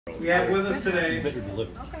We have with us today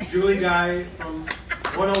Julie Guy from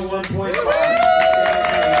 101.5.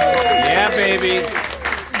 Yeah, baby.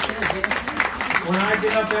 When I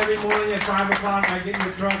get up every morning at 5 o'clock, I get in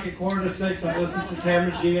the truck at 5:45. I listen to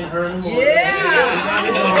Tamara G and her in the morning. Yeah!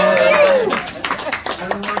 I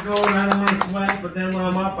don't want to go and I don't want to sweat, but then when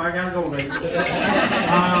I'm up, I gotta go later.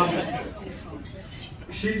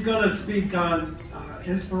 She's going to speak on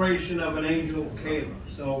inspiration of an angel, Kayla.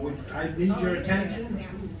 So I need your attention,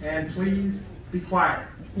 and please be quiet.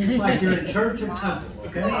 It's like you're in church or temple,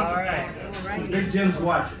 okay? All right. Big Jim's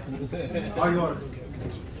watching. All yours.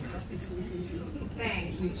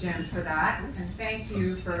 Thank you, Jim, for that, and thank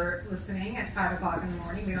you for listening at 5 o'clock in the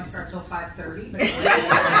morning. We don't start till 5:30, but It's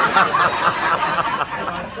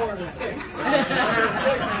 4:06.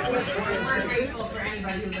 we're grateful for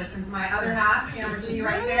anybody who listens. My other half, Tamara G,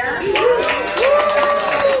 right there. And my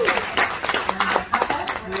couple,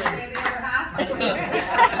 when I say the other half,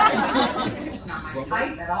 it's not my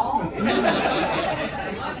type at all. I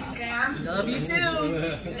love you, Tam. Love you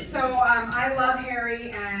too. So I love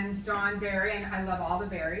Harry and Dawn Barry, and I love all the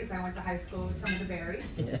Barrys. I went to high school with some of the Barrys.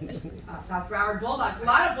 South Broward Bulldogs, a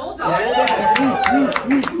lot of Bulldogs.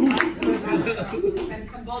 And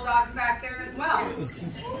some Bulldogs back there as well.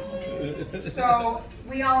 So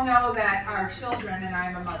we all know that our children, and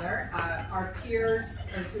I'm a mother, our peers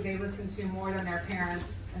is who they listen to more than their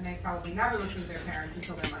parents, and they probably never listen to their parents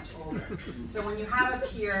until they're much older. So when you have a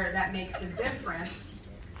peer that makes a difference,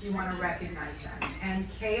 you want to recognize them. And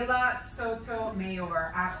Kayla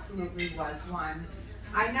Sotomayor absolutely was one.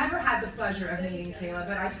 I never had the pleasure of meeting Kayla,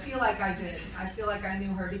 but I feel like I did. I feel like I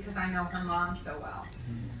knew her because I know her mom so well.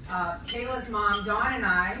 Kayla's mom, Dawn, and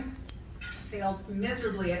I failed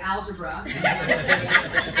miserably at algebra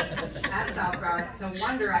at South Broward. It's a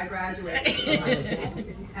wonder I graduated from high school.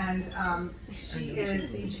 And she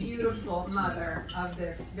is the beautiful mother of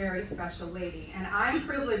this very special lady. And I'm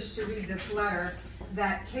privileged to read this letter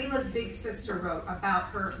that Kayla's big sister wrote about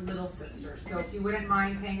her little sister. So if you wouldn't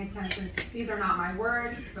mind paying attention, these are not my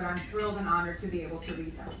words, but I'm thrilled and honored to be able to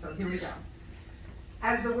read them. So here we go.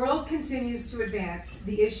 As the world continues to advance,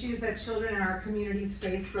 the issues that children in our communities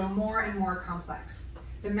face grow more and more complex.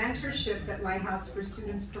 The mentorship that Lighthouse for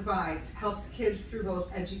Students provides helps kids through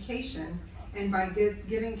both education and by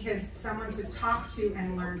giving kids someone to talk to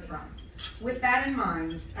and learn from. With that in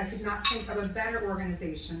mind, I could not think of a better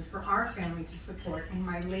organization for our family to support in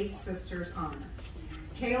my late sister's honor.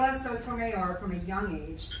 Kayla Sotomayor, from a young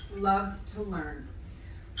age, loved to learn.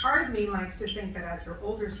 Part of me likes to think that as her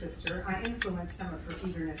older sister, I influenced some of her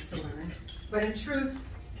eagerness to learn, but in truth,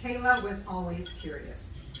 Kayla was always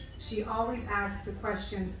curious. She always asked the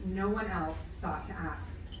questions no one else thought to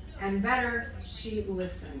ask. And better, she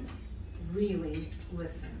listened, really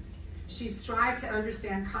listened. She strived to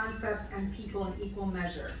understand concepts and people in equal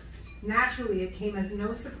measure. Naturally, it came as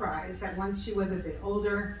no surprise that once she was a bit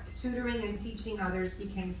older, tutoring and teaching others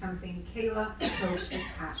became something Kayla approached with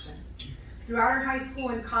passion. Throughout her high school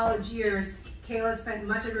and college years, Kayla spent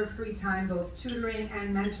much of her free time both tutoring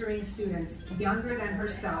and mentoring students younger than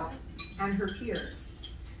herself and her peers.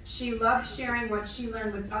 She loved sharing what she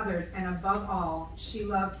learned with others, and above all, she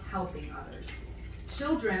loved helping others.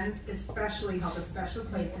 Children especially held a special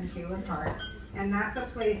place in Kayla's heart, and that's a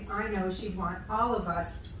place I know she'd want all of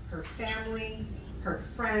us, her family, her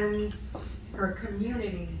friends, her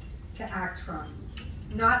community, to act from.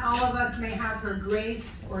 Not all of us may have her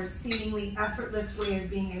grace or seemingly effortless way of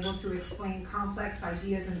being able to explain complex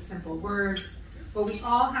ideas in simple words, but we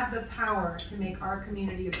all have the power to make our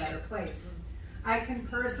community a better place. I can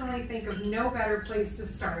personally think of no better place to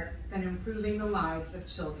start than improving the lives of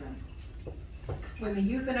children. When the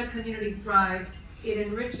youth in a community thrive, it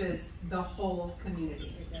enriches the whole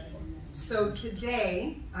community. So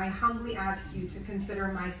today, I humbly ask you to consider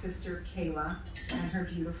my sister Kayla and her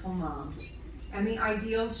beautiful mom, and the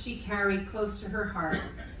ideals she carried close to her heart,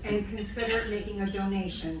 and consider making a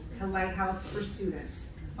donation to Lighthouse for Students,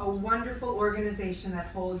 a wonderful organization that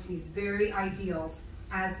holds these very ideals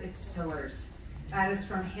as its pillars. That is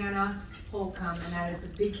from Hannah Holcomb, and that is the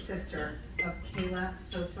big sister of Kayla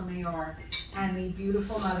Sotomayor, and the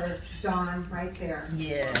beautiful mother, Dawn, right there.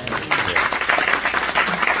 Yeah.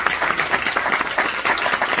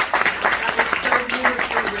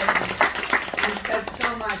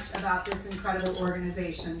 About this incredible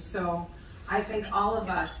organization. So I think all of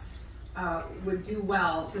us would do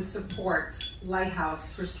well to support Lighthouse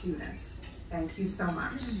for Students. Thank you so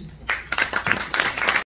much.